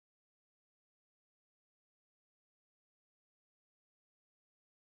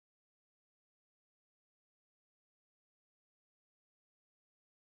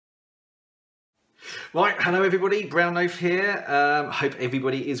Right, hello everybody, Brown Loaf here. Hope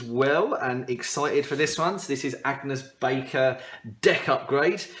everybody is well and excited for this one. So this is Agnes Baker deck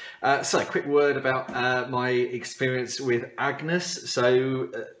upgrade. So quick word about my experience with Agnes. So,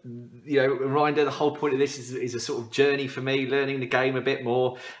 reminder, the whole point of this is a sort of journey for me, learning the game a bit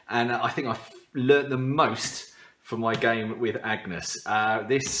more. And I think I've learned the most from my game with Agnes.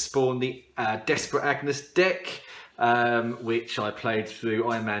 This spawned the Desperate Agnes deck. Which I played through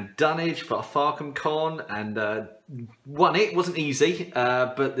Iron Man Dunnage for a Farcom Con and won it. Wasn't easy,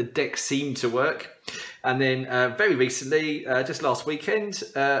 but the deck seemed to work. And then very recently, just last weekend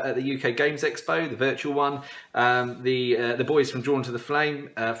at the UK Games Expo, the virtual one, the boys from Drawn to the Flame,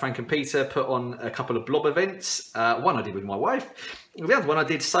 Frank and Peter, put on a couple of blob events. One I did with my wife. The other one I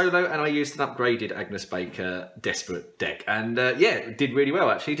did solo, and I used an upgraded Agnes Baker Desperate deck. And yeah, it did really well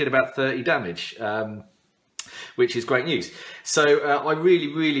actually. Did about 30 damage. Which is great news. So I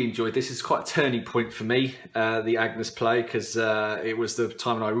really enjoyed this. It's quite a turning point for me, the Agnes play, because it was the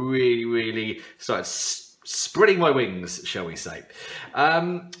time when I really started spreading my wings, shall we say.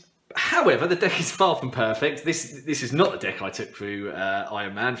 However, the deck is far from perfect. This is not the deck I took through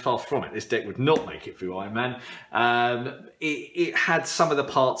Iron Man, far from it. This deck would not make it through Iron Man. It had some of the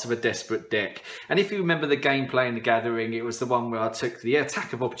parts of a Desperate deck. And if you remember the gameplay in the Gathering, it was the one where I took the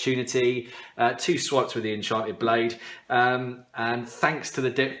Attack of Opportunity, 2 swipes with the Enchanted Blade, and thanks to the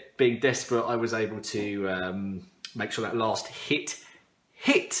deck being desperate, I was able to make sure that last hit.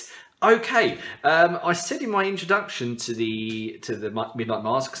 Okay, I said in my introduction to the Midnight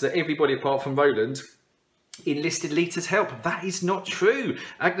Masks that everybody apart from Roland enlisted Lita's help. That is not true.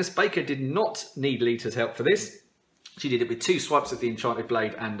 Agnes Baker did not need Lita's help for this. She did it with 2 swipes of the Enchanted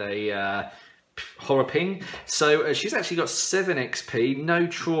Blade and a Horror Ping. So she's actually got 7 XP, no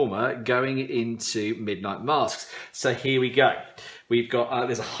trauma, going into Midnight Masks. So here we go. We've got,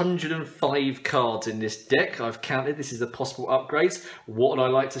 there's 105 cards in this deck. I've counted, this is the possible upgrades. What would I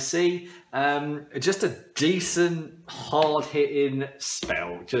like to see? Just a decent, hard-hitting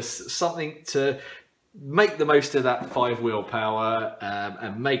spell. Just something to make the most of that 5 willpower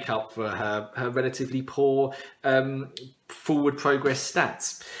and make up for her relatively poor forward progress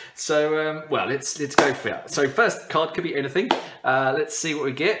stats. So, well, let's go for it. So first card could be anything. Let's see what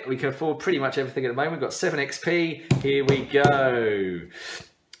we get. We can afford pretty much everything at the moment. We've got 7 XP. Here we go.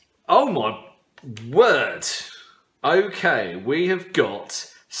 Oh my word. Okay, we have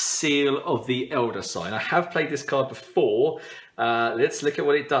got Seal of the Elder Sign. I have played this card before. Let's look at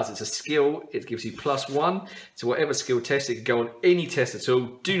what it does. It's a skill. It gives you +1 to whatever skill test. It can go on any test at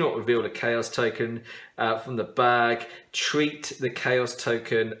all. Do not reveal the Chaos token from the bag. Treat the Chaos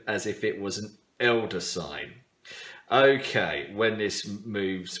token as if it was an Elder Sign. Okay, when this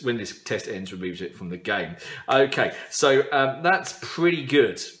test ends, removes it from the game. Okay, so that's pretty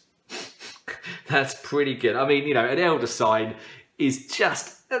good. That's pretty good. I mean, an Elder Sign is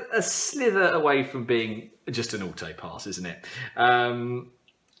just a slither away from being just an auto pass, isn't it?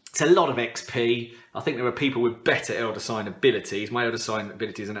 It's a lot of XP. I think there are people with better Elder Sign abilities. My Elder Sign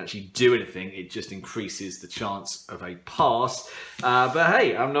ability doesn't actually do anything. It just increases the chance of a pass. But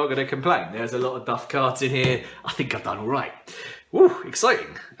hey, I'm not going to complain. There's a lot of duff cards in here. I think I've done all right. Woo,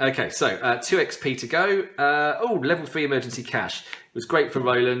 exciting. Okay, so 2 XP to go. Oh, level 3 emergency cash. It was great for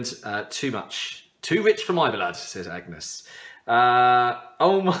Roland. Too much. Too rich for my blood, says Agnes.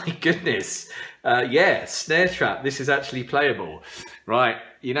 Oh my goodness. Yeah, Snare Trap. This is actually playable. Right.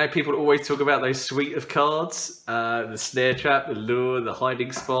 People always talk about those suite of cards. The Snare Trap, the Lure, the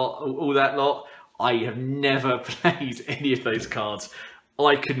Hiding Spot, all that lot. I have never played any of those cards.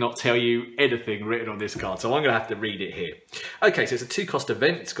 I could not tell you anything written on this card, so I'm going to have to read it here. Okay, so it's a 2-cost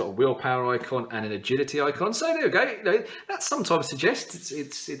event. It's got a willpower icon and an agility icon. So there we go. That sometimes suggests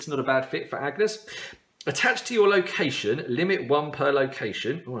it's not a bad fit for Agnes. Attached to your location, limit 1 per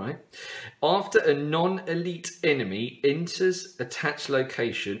location. All right. After a non-elite enemy enters attached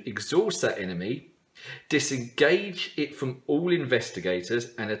location, exhaust that enemy, disengage it from all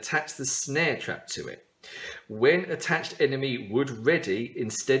investigators, and attach the snare trap to it. When attached enemy would ready,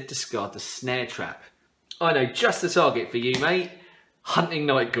 instead discard the snare trap. I know just the target for you, mate. Hunting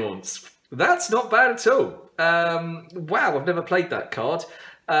Night Gaunts. That's not bad at all. Wow, I've never played that card.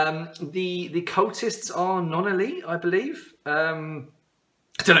 The cultists are non-elite, I believe. I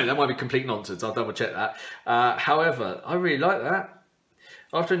don't know, that might be complete nonsense. I'll double check that. However, I really like that.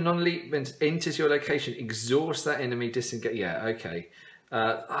 After a non-elite event enters your location, exhaust that enemy, disengage. Yeah, okay.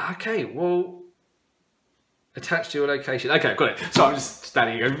 Okay, well, attached to your location. Okay, got it. So I'm just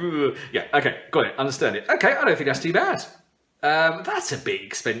standing here. Yeah, okay, got it. Understand it. Okay, I don't think that's too bad. That's a bit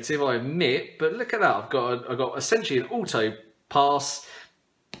expensive, I admit, but look at that. I've got essentially an auto pass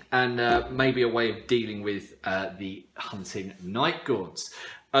and maybe a way of dealing with the hunting night gaunts.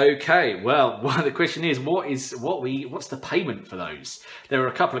 Okay, well, the question is, what's the payment for those? There are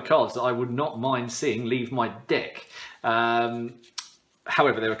a couple of cards that I would not mind seeing leave my deck.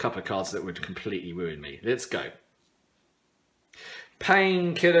 However, there are a couple of cards that would completely ruin me. Let's go.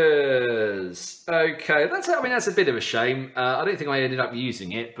 Painkillers. Okay, that's a bit of a shame. I don't think I ended up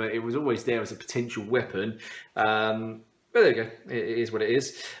using it, but it was always there as a potential weapon. But there you go. It is what it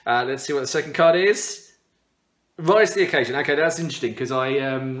is. Let's see what the second card is. Rise to the occasion. Okay, that's interesting because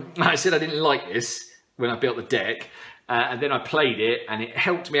I said I didn't like this when I built the deck, and then I played it, and it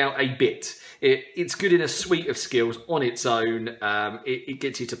helped me out a bit. It's good in a suite of skills on its own. It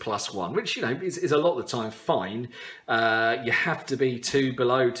gets you to +1, which, you know, is a lot of the time fine. You have to be 2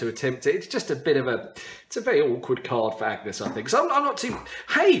 below to attempt it. It's just a bit of it's a very awkward card for Agnes, I think. So I'm not too.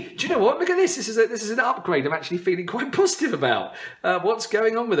 Hey, do you know what? Look at this. This is an upgrade. I'm actually feeling quite positive about what's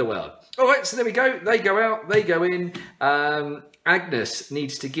going on with the world. All right, so there we go. They go out. They go in. Agnes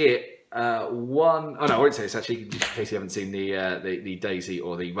needs to get. One. Oh no, I won't say this actually, in case you haven't seen the Daisy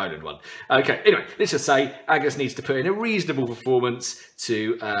or the Roland one. Okay, anyway, let's just say Agnes needs to put in a reasonable performance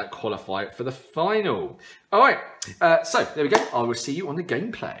to qualify for the final. All right, so there we go. I will see you on the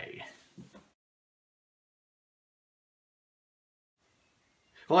gameplay.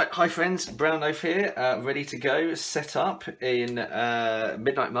 Right, hi friends, Brown Loaf here, ready to go, set up in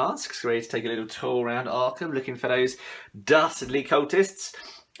Midnight Masks, ready to take a little tour around Arkham, looking for those dastardly cultists.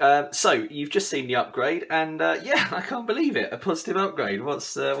 So you've just seen the upgrade, and yeah, I can't believe it. A positive upgrade. What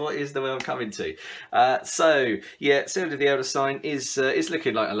is the world coming to? So yeah, Sword of the Elder Sign is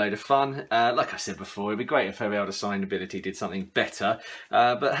looking like a load of fun. Like I said before, it'd be great if her Elder Sign ability did something better.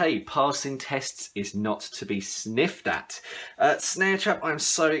 But hey, passing tests is not to be sniffed at. Snare Trap. I'm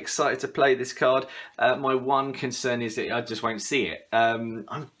so excited to play this card. My one concern is that I just won't see it.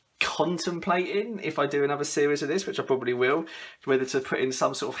 I'm contemplating, if I do another series of this, which I probably will, whether to put in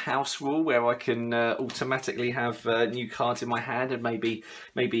some sort of house rule where I can automatically have new cards in my hand, and maybe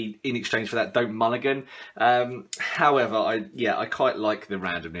in exchange for that don't mulligan. However, I quite like the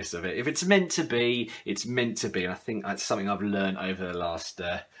randomness of it. If it's meant to be, it's meant to be, and I think that's something I've learned over the last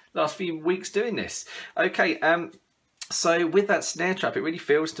few weeks doing this. Okay, so with that Snare Trap, it really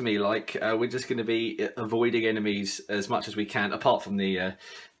feels to me like we're just going to be avoiding enemies as much as we can, apart from the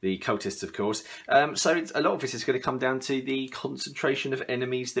cultists, of course. So a lot of this is going to come down to the concentration of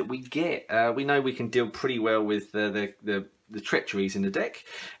enemies that we get. We know we can deal pretty well with the treacheries in the deck.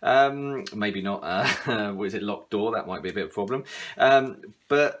 Maybe not, was it Locked Door? That might be a bit of a problem.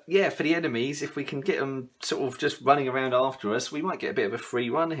 But yeah, for the enemies, if we can get them sort of just running around after us, we might get a bit of a free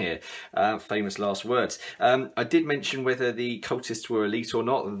run here. Famous last words. I did mention whether the cultists were elite or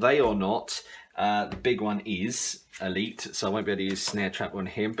not. They are not. The big one is elite, so I won't be able to use Snare Trap on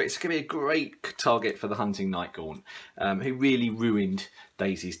him, but it's going to be a great target for the Hunting Night Gaunt, who really ruined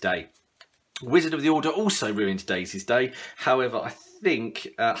Daisy's day. Wizard of the Order also ruined Daisy's day. However, I think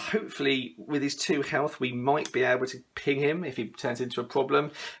hopefully with his 2 health we might be able to ping him if he turns into a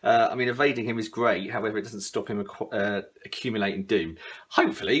problem. I mean, evading him is great, however it doesn't stop him accumulating doom.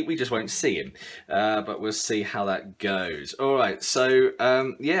 Hopefully we just won't see him, but we'll see how that goes. Alright, so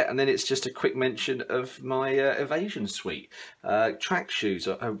yeah, and then it's just a quick mention of my evasion suite. Track shoes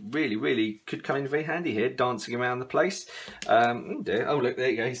are really could come in very handy here, dancing around the place. Oh dear, oh look,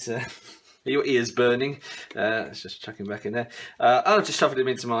 there you go. He's, your ears burning. Let's just chuck him back in there. I'll just shuffle him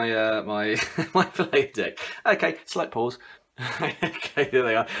into my my play deck. Okay, slight pause. Okay, there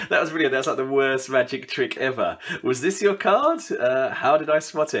they are. That was brilliant. That's like the worst magic trick ever. Was this your card? How did I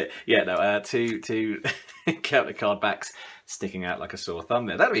spot it? Yeah, no. Two counter card backs sticking out like a sore thumb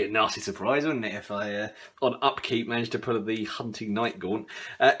there. That'd be a nasty surprise, wouldn't it, if I on upkeep managed to pull the Hunting Night Gaunt.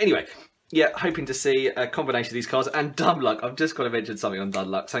 Anyway. Yeah, hoping to see a combination of these cards and dumb luck. I've just got to mention something on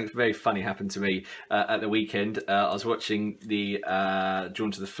dumb luck. Something very funny happened to me at the weekend. I was watching the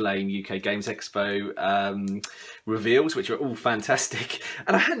Drawn to the Flame UK Games Expo reveals, which were all fantastic.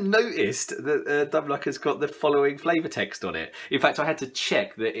 And I hadn't noticed that dumb luck has got the following flavour text on it. In fact, I had to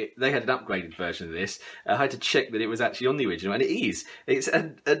check that they had an upgraded version of this. I had to check that it was actually on the original, and it is. It's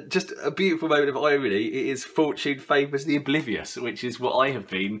just a beautiful moment of irony. It is Fortune favours the oblivious, which is what I have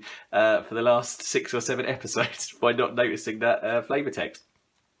been for the last 6 or 7 episodes by not noticing that flavour text.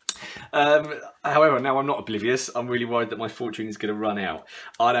 However, now I'm not oblivious. I'm really worried that my fortune is going to run out.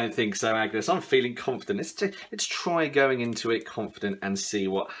 I don't think so, Agnes. I'm feeling confident. Let's try going into it confident and see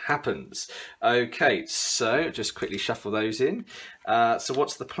what happens. Okay, so just quickly shuffle those in. So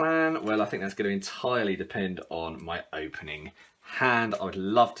what's the plan? Well, I think that's going to entirely depend on my opening hand. I would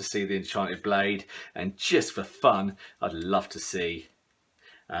love to see the Enchanted Blade, and just for fun, I'd love to see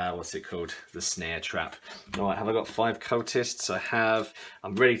what's it called? The snare trap. All right, have I got 5 cultists? I have.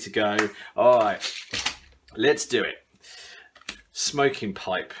 I'm ready to go. All right, let's do it. Smoking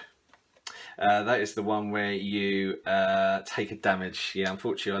pipe. That is the one where you take a damage. Yeah,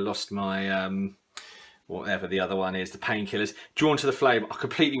 unfortunately I lost my whatever the other one is, the painkillers. Drawn to the flame. I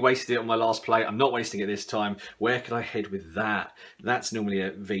completely wasted it on my last play. I'm not wasting it this time. Where could I head with that? That's normally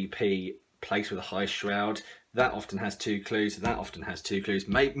a VP place with a high shroud. That often has 2 clues. That often has 2 clues.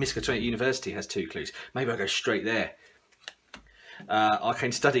 Maybe Miskatonic University has 2 clues. Maybe I go straight there.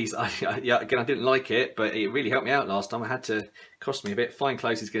 Arcane Studies, yeah, again, I didn't like it, but it really helped me out last time. I had to cost me a bit. Fine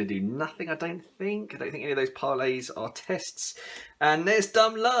Clothes is going to do nothing, I don't think. I don't think any of those parlays are tests. And there's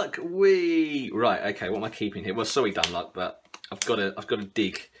Dumb Luck. Right, okay, what am I keeping here? Well, sorry, Dumb Luck, but I've got to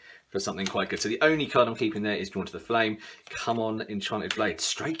dig for something quite good. So the only card I'm keeping there is Drawn to the Flame. Come on, Enchanted Blade.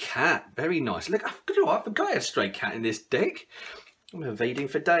 Stray Cat, very nice. Look, I forgot I had Stray Cat in this deck. I'm evading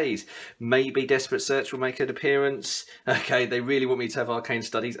for days. Maybe Desperate Search will make an appearance. Okay, they really want me to have Arcane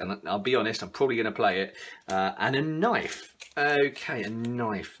Studies, and I'll be honest, I'm probably going to play it. And a knife. Okay, a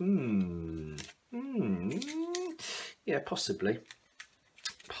knife. Yeah, possibly.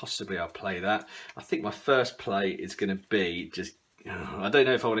 Possibly I'll play that. I think my first play is going to be just... I don't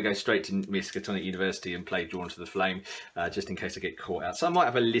know if I want to go straight to Miskatonic University and play Drawn to the Flame, just in case I get caught out. So I might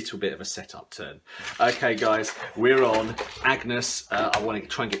have a little bit of a setup turn. Okay, guys, we're on Agnes. I want to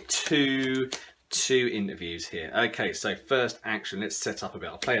try and get two interviews here. Okay, so first action, let's set up a bit.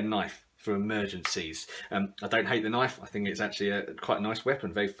 I'll play a knife for emergencies. I don't hate the knife. I think it's actually quite a nice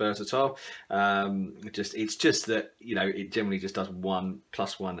weapon, very versatile. It's just that, you know, it generally just does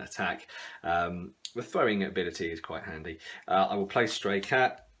 1+1 attack. The throwing ability is quite handy. I will play Stray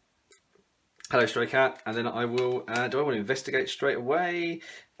Cat. Hello, Stray Cat. And then I will... do I want to investigate straight away?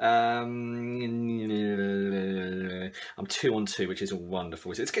 I'm 2 on 2, which is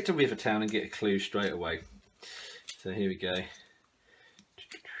wonderful. So let's get to Rivertown and get a clue straight away. So here we go.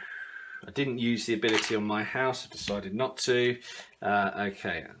 I didn't use the ability on my house. I decided not to.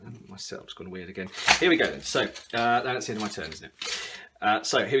 Okay, my setup's gone weird again. Here we go then. So that's the end of my turn, isn't it?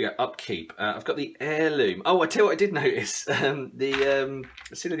 So here we go, upkeep. I've got the heirloom. Oh, I tell you what I did notice. The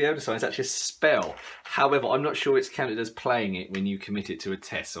Seal of the Elder Sign is actually a spell. However, I'm not sure it's counted as playing it when you commit it to a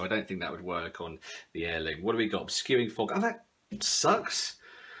test, so I don't think that would work on the heirloom. What do we got? Obscuring Fog. Oh, that sucks.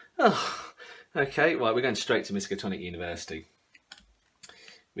 Oh, okay, well, we're going straight to Miskatonic University.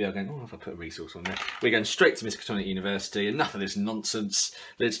 We are going, oh, if I put a resource on there. We're going straight to Miskatonic University. Enough of this nonsense.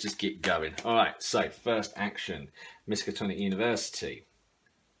 Let's just get going. All right, so first action, Miskatonic University.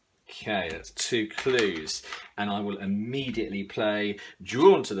 Okay, that's 2 clues. And I will immediately play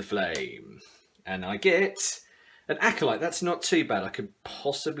Drawn to the Flame. And I get an Acolyte. That's not too bad. I could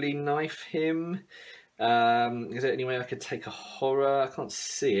possibly knife him. Is there any way I could take a horror? I can't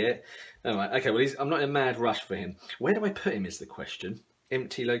see it. All right, okay, well, I'm not in a mad rush for him. Where do I put him is the question.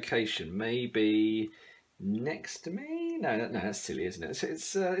 Empty location, maybe next to me? No, that's silly, isn't it?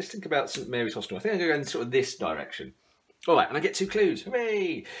 Let's think about St Mary's Hospital. I think I'm going to go in sort of this direction. All right, and I get 2 clues.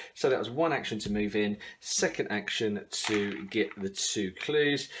 Hooray! So that was 1 action to move in, 2nd action to get the 2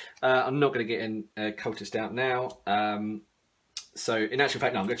 clues. I'm not going to get a cultist out now. So in actual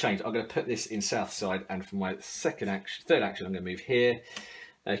fact, no, I'm going to change. I'm going to put this in south side, and for my 3rd action, I'm going to move here.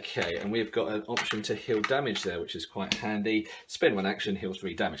 Okay, and we've got an option to heal damage there, which is quite handy. Spend 1 action, heals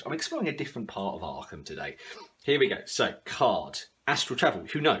 3 damage. I'm exploring a different part of Arkham today. Here we go. So, card. Astral Travel.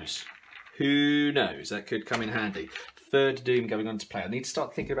 Who knows? Who knows? That could come in handy. 3rd Doom going on to play. I need to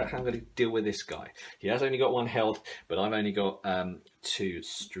start thinking about how I'm going to deal with this guy. He has only got 1 health, but I've only got 2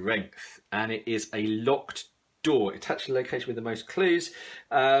 strength. And it is a locked door. Attach the location with the most clues.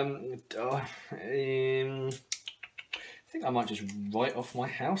 I think I might just write off my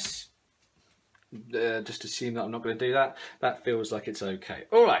house. Just assume that I'm not going to do that. That feels like it's okay.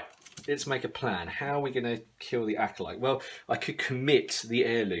 All right, let's make a plan. How are we going to kill the Acolyte? Well, I could commit the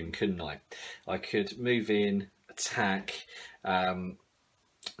heirloom, couldn't I? I could move in, attack.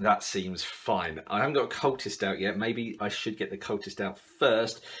 That seems fine. I haven't got a cultist out yet. Maybe I should get the cultist out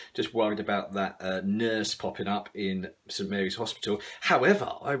first. Just worried about that nurse popping up in St Mary's Hospital.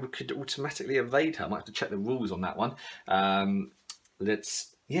 However, I could automatically evade her. I might have to check the rules on that one.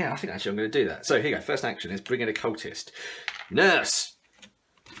 Yeah, I think actually I'm going to do that. So here you go. First action is bring in a cultist. Nurse!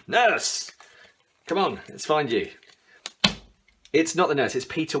 Nurse! Come on, let's find you. It's not the nurse, it's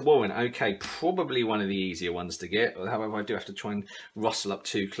Peter Warren. Okay, probably one of the easier ones to get. However, I do have to try and rustle up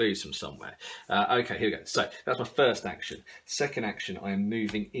 2 clues from somewhere. Okay, here we go. So that's my 1st action. 2nd action, I am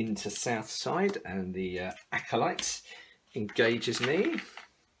moving into south side, and the Acolyte engages me.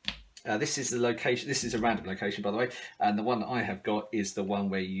 This is the location. This is a random location, by the way, and the one that I have got is the one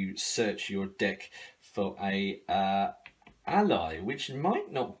where you search your deck for a ally, which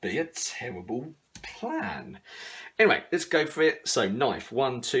might not be a terrible plan. Anyway, let's go for it. So knife,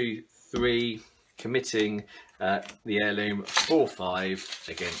 1, 2, 3, committing the heirloom, 4, 5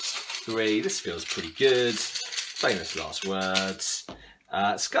 against 3. This feels pretty good. Famous last words.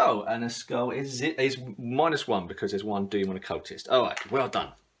 Skull, and a skull is -1 because there's 1 doom on a cultist. All right, well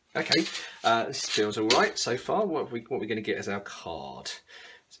done. Okay, this feels all right so far. What are we going to get as our card?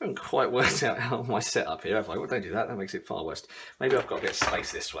 I haven't quite worked out how my setup here, have I? Well, don't do that. That makes it far worse. Maybe I've got a bit of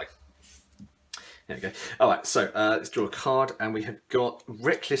space this way. There we go. All right, so let's draw a card, and we have got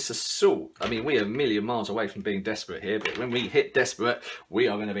Reckless Assault. I mean, we are a million miles away from being desperate here, but when we hit desperate, we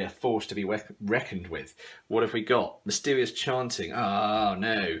are going to be a force to be reckoned with. What have we got? Mysterious Chanting. Oh,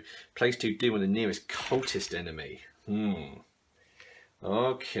 no. Place 2 doom on the nearest cultist enemy.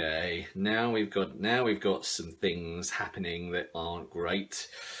 Okay, now we've got some things happening that aren't great,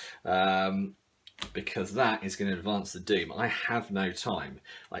 because that is going to advance the doom. I have no time.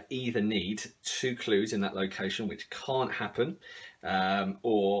 I either need 2 clues in that location, which can't happen,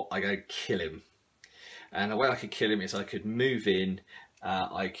 or I go kill him. And the way I could kill him is I could move in,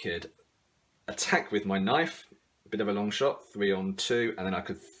 I could attack with my knife, a bit of a long shot, 3 on 2, and then I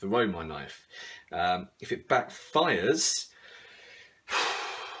could throw my knife. If it backfires,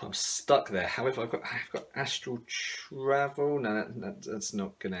 I'm stuck there. However, I've got astral travel. No, that's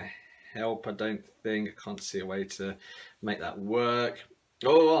not going to help, I don't think. I can't see a way to make that work.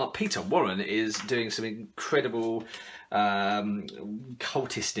 Oh, Peter Warren is doing some incredible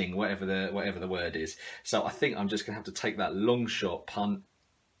cultisting, whatever the word is. So I think I'm just going to have to take that long shot punt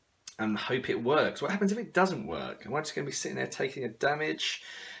and hope it works. What happens if it doesn't work? Am I just going to be sitting there taking a damage?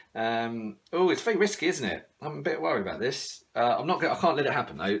 Oh, it's very risky, isn't it? I'm a bit worried about this. I can't let it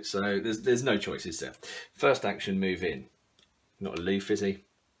happen though. So there's no choice, is there? First action, move in. Not aloof, is he?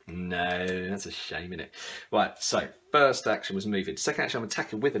 No, that's a shame, isn't it? Right. So first action was move in. Second action, I'm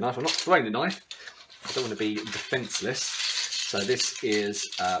attacking with a knife. I'm not throwing the knife. I don't want to be defenseless. So this is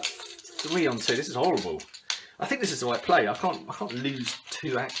 3 on 2. This is horrible. I think this is the right play. I can't lose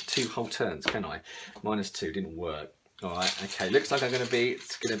two whole turns, can I? -2 didn't work. All right, okay, looks like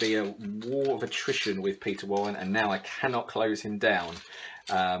it's going to be a war of attrition with Peter Warren, and now I cannot close him down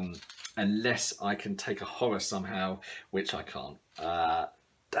unless I can take a horror somehow, which I can't.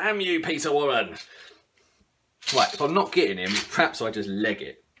 Damn you, Peter Warren! Right, if I'm not getting him, perhaps I just leg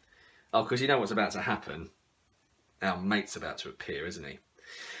it. Oh, because you know what's about to happen. Our mate's about to appear, isn't he?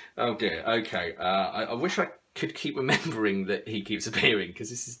 Oh dear, okay. I wish I could keep remembering that he keeps appearing, because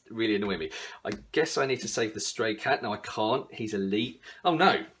this is really annoying me. I guess I need to save the stray cat. No, I can't. He's elite. Oh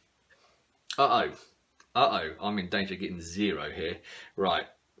no. I'm in danger of getting 0 here. Right.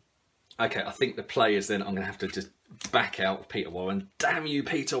 Okay, I think the play is then I'm going to have to just back out of Peter Warren. Damn you,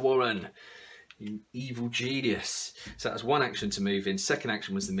 Peter Warren! You evil genius. So that was 1 action to move in. Second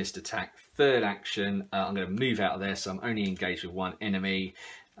action was the missed attack. Third action, I'm going to move out of there, so I'm only engaged with 1 enemy.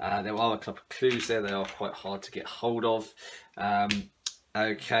 There are a couple of clues there. They are quite hard to get hold of.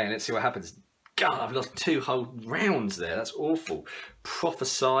 Okay, let's see what happens. God, I've lost 2 whole rounds there. That's awful.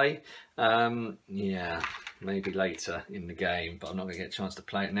 Prophesy. Yeah, maybe later in the game, but I'm not going to get a chance to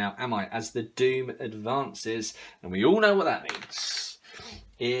play it now, am I? As the Doom advances, and we all know what that means.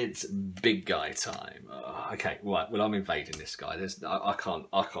 It's big guy time. Okay, right. Well, I'm invading this guy. I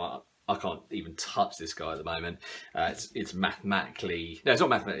can't even touch this guy at the moment. It's mathematically... No, it's not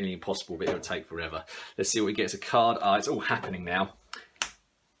mathematically impossible, but it'll take forever. Let's see what we get as a card. It's all happening now.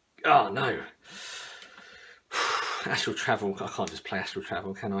 Oh, no. Astral Travel. I can't just play Astral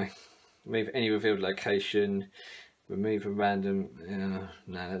Travel, can I? Remove any revealed location. Remove a random...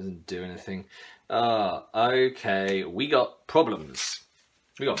 no, that doesn't do anything. Okay. We got problems.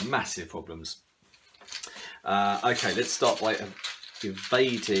 We got massive problems. Okay, let's start by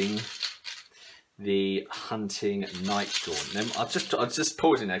evading the hunting Nightgaunt. Then I'll just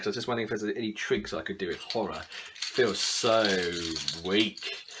pause in there because I was just wondering if there's any tricks I could do with horror. Feels so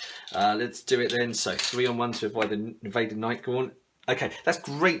weak. Let's do it then. So 3 on 1 to avoid the invaded Nightgaunt. Okay, that's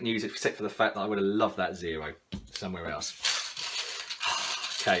great news except for the fact that I would have loved that 0 somewhere else.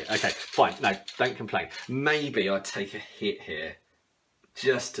 Okay, fine. No, don't complain. Maybe I take a hit here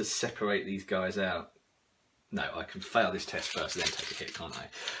just to separate these guys out. No, I can fail this test first and then take a hit, can't I?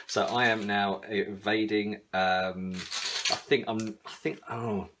 So I am now evading. Oh,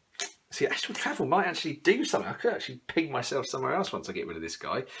 see, Astral Travel might actually do something. I could actually ping myself somewhere else once I get rid of this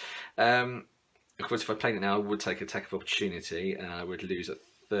guy. Of course, if I played it now, I would take attack of opportunity and I would lose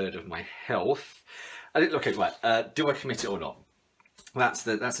 1/3 of my health. Look, right, do I commit it or not? That's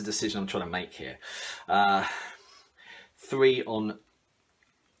the decision I'm trying to make here. 3 on.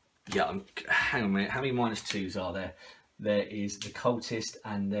 Yeah, hang on a minute. How many -2s are there? There is the cultist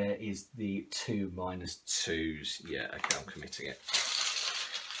and there is the 2 -2s. Yeah, okay, I'm committing it.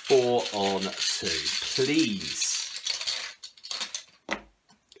 4 on 2, please.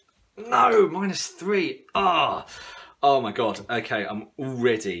 No, -3. Ah, oh my god. Okay, I'm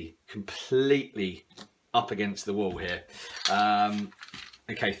already completely up against the wall here.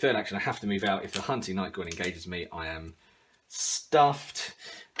 Okay, third action. I have to move out. If the hunting night guard engages me, I am stuffed.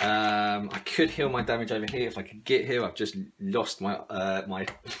 I could heal my damage over here if I could get here. I've just lost my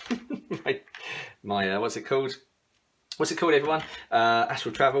my what's it called? What's it called, everyone?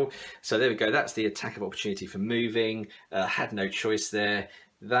 Astral travel. So there we go. That's the attack of opportunity for moving. Had no choice there.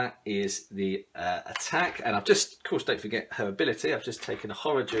 That is the attack. And I've just, of course, don't forget her ability. I've just taken a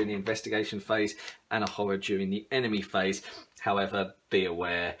horror during the investigation phase and a horror during the enemy phase. However, be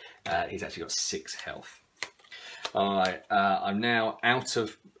aware, he's actually got 6 health. All right, I'm now out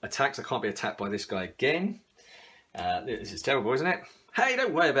of attacks. I can't be attacked by this guy again. This is terrible, isn't it? Hey,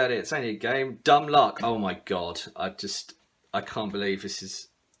 don't worry about it. It's only a game. Dumb luck. Oh my god. I can't believe this is...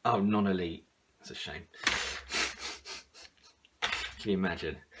 Oh, non-elite. That's a shame. Can you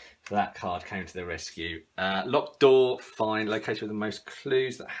imagine? That card came to the rescue. Locked door, fine. Located with the most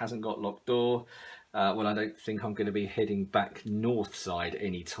clues. That hasn't got locked door. Well, I don't think I'm going to be heading back north side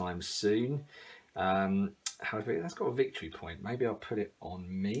anytime soon. However, that's got a victory point. Maybe I'll put it on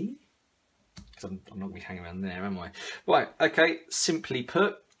me. Because I'm not going to be hanging around there, am I? Right, okay. Simply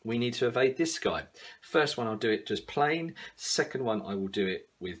put, we need to evade this guy. First one, I'll do it just plain. Second one, I will do it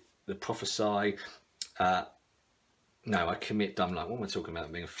with the prophesy. No, I commit dumb luck. What am I talking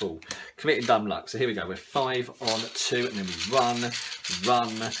about? Being a fool. Committing dumb luck. So here we go. We're 5 on 2, and then we run,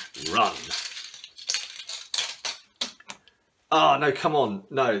 run, run. Oh no! Come on!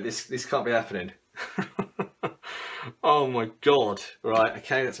 No, this can't be happening. Oh my god! Right.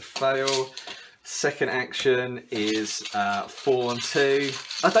 Okay, that's a fail. Second action is 4 on 2.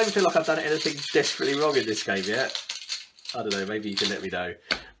 I don't feel like I've done anything desperately wrong in this game yet. I don't know. Maybe you can let me know.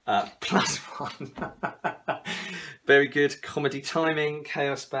 +1. Very good. Comedy timing,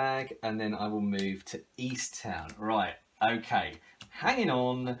 chaos bag, and then I will move to East Town. Right, okay. Hanging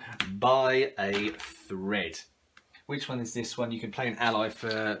on by a thread. Which one is this one? You can play an ally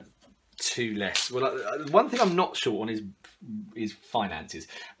for 2 less. Well, one thing I'm not sure on is finances.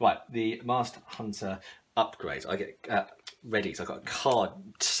 Right, the Masked Hunter upgrades. I get readies. I got a card.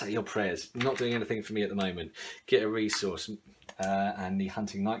 Say your prayers. Not doing anything for me at the moment. Get a resource. And the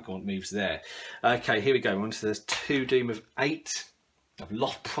Hunting Night Gaunt moves there. Okay, here we go. We're on to the 2 Doom of 8. I've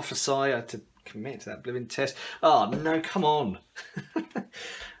lost Prophesy. I had to commit to that blooming test. Oh, no, come on.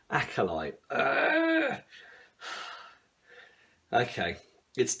 Acolyte. Okay,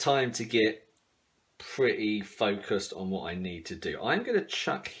 it's time to get pretty focused on what I need to do. I'm going to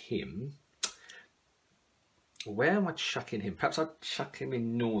chuck him. Where am I chucking him? Perhaps I'll chuck him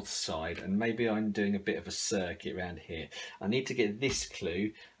in north side, and maybe I'm doing a bit of a circuit around here. I need to get this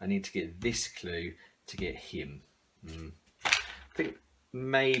clue. I need to get this clue to get him. I think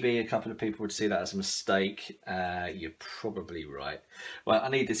maybe a couple of people would see that as a mistake. You're probably right. Well, I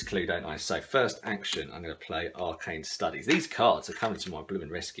need this clue, don't I? So first action, I'm going to play Arcane Studies. These cards are coming to my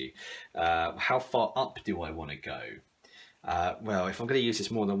blooming rescue. How far up do I want to go? Well, if I'm going to use this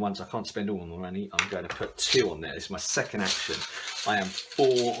more than once, I can't spend all my money. I'm going to put 2 on there. This is my second action. I am 4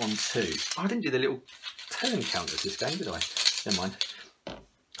 on 2. Oh, I didn't do the little turn counters this game, did I? Never mind.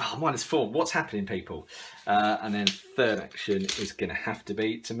 Oh, -4. What's happening, people? And then third action is going to have to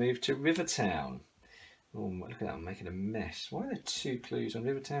be to move to Rivertown. Oh, look at that. I'm making a mess. Why are there 2 clues on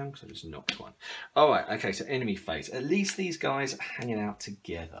Rivertown? Because I just knocked one. All right. Okay, so enemy phase. At least these guys are hanging out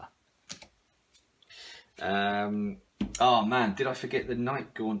together. Oh man, did I forget the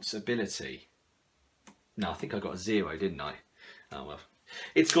Night Gaunt's ability? No, I think I got a 0, didn't I? Oh well.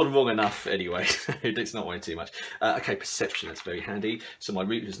 It's gone wrong enough anyway. It's not worrying too much. Okay, perception, that's very handy. So my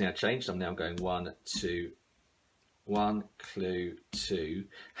route has now changed. I'm now going 1, 2, 1, clue, 2.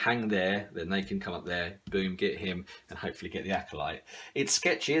 Hang there, then they can come up there. Boom, get him, and hopefully get the Acolyte. It's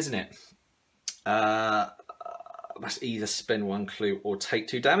sketchy, isn't it? Must either spend 1 clue or take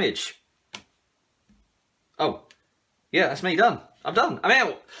 2 damage. Oh. Yeah, that's me done. I'm done. I'm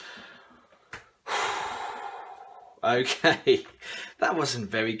out. Okay. That wasn't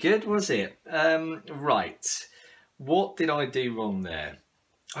very good, was it? Right. What did I do wrong there?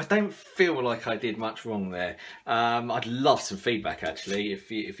 I don't feel like I did much wrong there. I'd love some feedback, actually.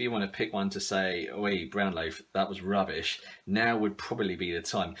 If you want to pick one to say, oi, Brownloaf, that was rubbish, now would probably be the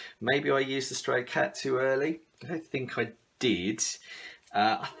time. Maybe I used the stray cat too early. I don't think I did.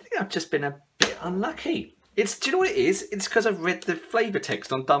 I think I've just been a bit unlucky. Do you know what it is? It's because I've read the flavor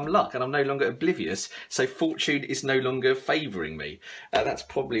text on dumb luck and I'm no longer oblivious, so fortune is no longer favouring me. That's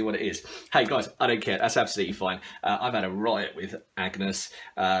probably what it is. Hey guys, I don't care. That's absolutely fine. I've had a riot with Agnes.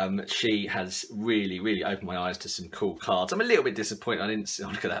 She has really opened my eyes to some cool cards. I'm a little bit disappointed I didn't see, oh,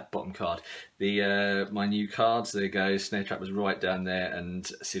 look at that bottom card. My new cards, there you go. Snare Trap was right down there and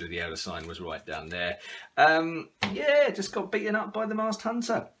Seal of the Elder Sign was right down there. Yeah, just got beaten up by the Masked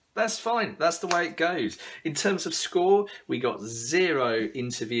Hunter. That's fine. That's the way it goes. In terms of score, we got 0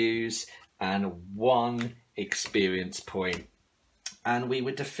 interviews and 1 experience point. And we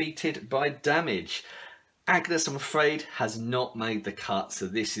were defeated by damage. Agnes, I'm afraid, has not made the cut, so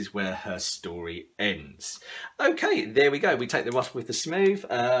this is where her story ends. Okay, there we go. We take the rough with the smooth.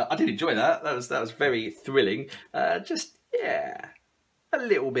 I did enjoy that. That was very thrilling. Just, yeah, a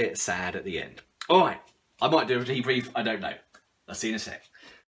little bit sad at the end. All right, I might do a debrief. I don't know. I'll see you in a sec.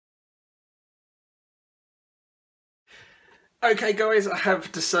 Okay guys, I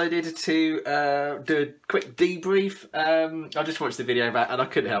have decided to do a quick debrief. I just watched the video back and I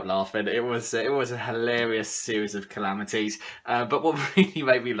couldn't help laughing. It was a hilarious series of calamities. But what really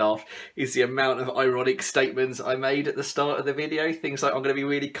made me laugh is the amount of ironic statements I made at the start of the video. Things like I'm going to be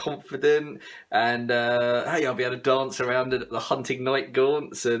really confident and hey, I'll be able to dance around the hunting night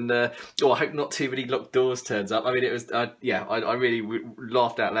gaunts and oh, I hope not too many locked doors turns up. I mean, it was yeah, I really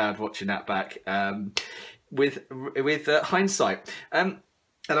laughed out loud watching that back. With hindsight. And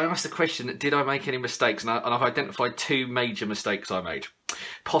I asked the question, did I make any mistakes? And I've identified 2 major mistakes I made,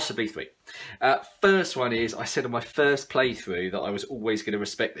 possibly 3. First one is, I said on my first playthrough that I was always going to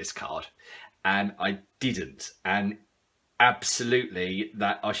respect this card, and I didn't. And absolutely,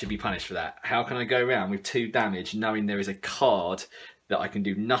 that I should be punished for that. How can I go around with 2 damage knowing there is a card that I can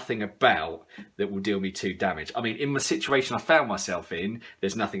do nothing about that will deal me 2 damage? I mean, in the situation I found myself in,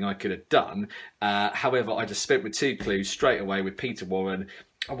 there's nothing I could have done. However, I just spent with 2 clues straight away with Peter Warren.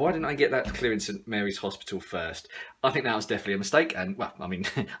 Why didn't I get that clue in St Mary's Hospital first? I think that was definitely a mistake. And, well, I mean,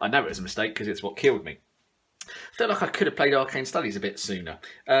 I know it was a mistake because it's what killed me. I feel like I could have played Arcane Studies a bit sooner.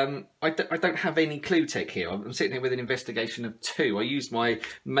 I don't have any clue tech here. I'm sitting here with an investigation of 2. I used my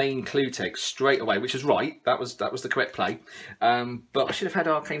main clue tech straight away, which was right. That was the correct play. But I should have had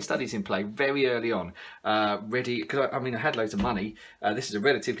Arcane Studies in play very early on, ready. Because I mean, I had loads of money. This is a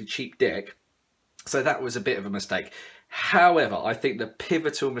relatively cheap deck, so that was a bit of a mistake. However, I think the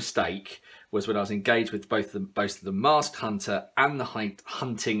pivotal mistake was when I was engaged with both the Masked Hunter and the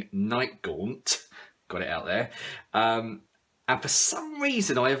Hunting Night Gaunt. Got it out there. And for some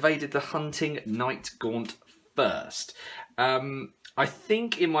reason, I evaded the Hunting Night Gaunt first. I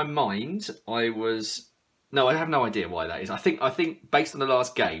think in my mind, I have no idea why that is. I think based on the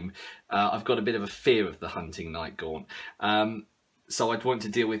last game, I've got a bit of a fear of the Hunting Night Gaunt. So I'd want to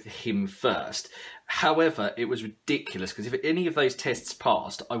deal with him first. However, it was ridiculous because if any of those tests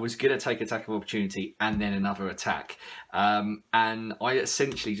passed, I was going to take attack of opportunity and then another attack. And I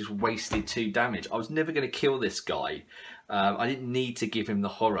essentially just wasted 2 damage. I was never going to kill this guy. I didn't need to give him the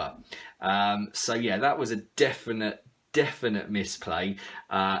horror. So yeah, that was a definite misplay.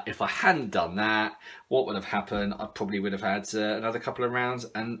 If I hadn't done that, what would have happened? I probably would have had another couple of rounds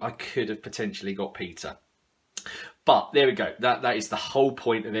and I could have potentially got Peter. But there we go. That is the whole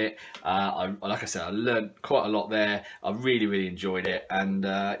point of it. Like I said, I learned quite a lot there. I really enjoyed it, and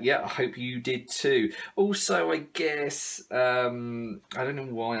yeah, I hope you did too. Also, I guess I don't know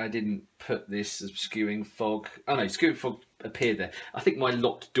why I didn't put this obscuring fog. Oh no, obscuring fog appeared there. I think my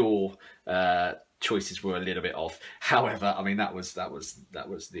locked door choices were a little bit off. However, I mean that was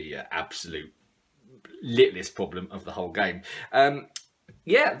the absolute littlest problem of the whole game.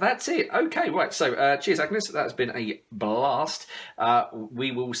 Yeah, that's it. Okay, right. So, cheers, Agnes. That's been a blast.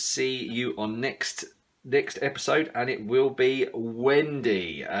 We will see you on next episode, and it will be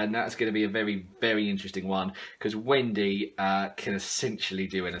Wendy, and that's going to be a very interesting one because Wendy can essentially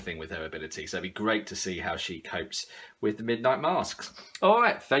do anything with her ability. So, it'd be great to see how she copes with the Midnight Masks. All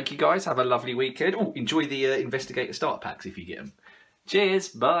right, thank you guys. Have a lovely weekend. Oh, enjoy the Investigator starter packs if you get them. Cheers.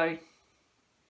 Bye.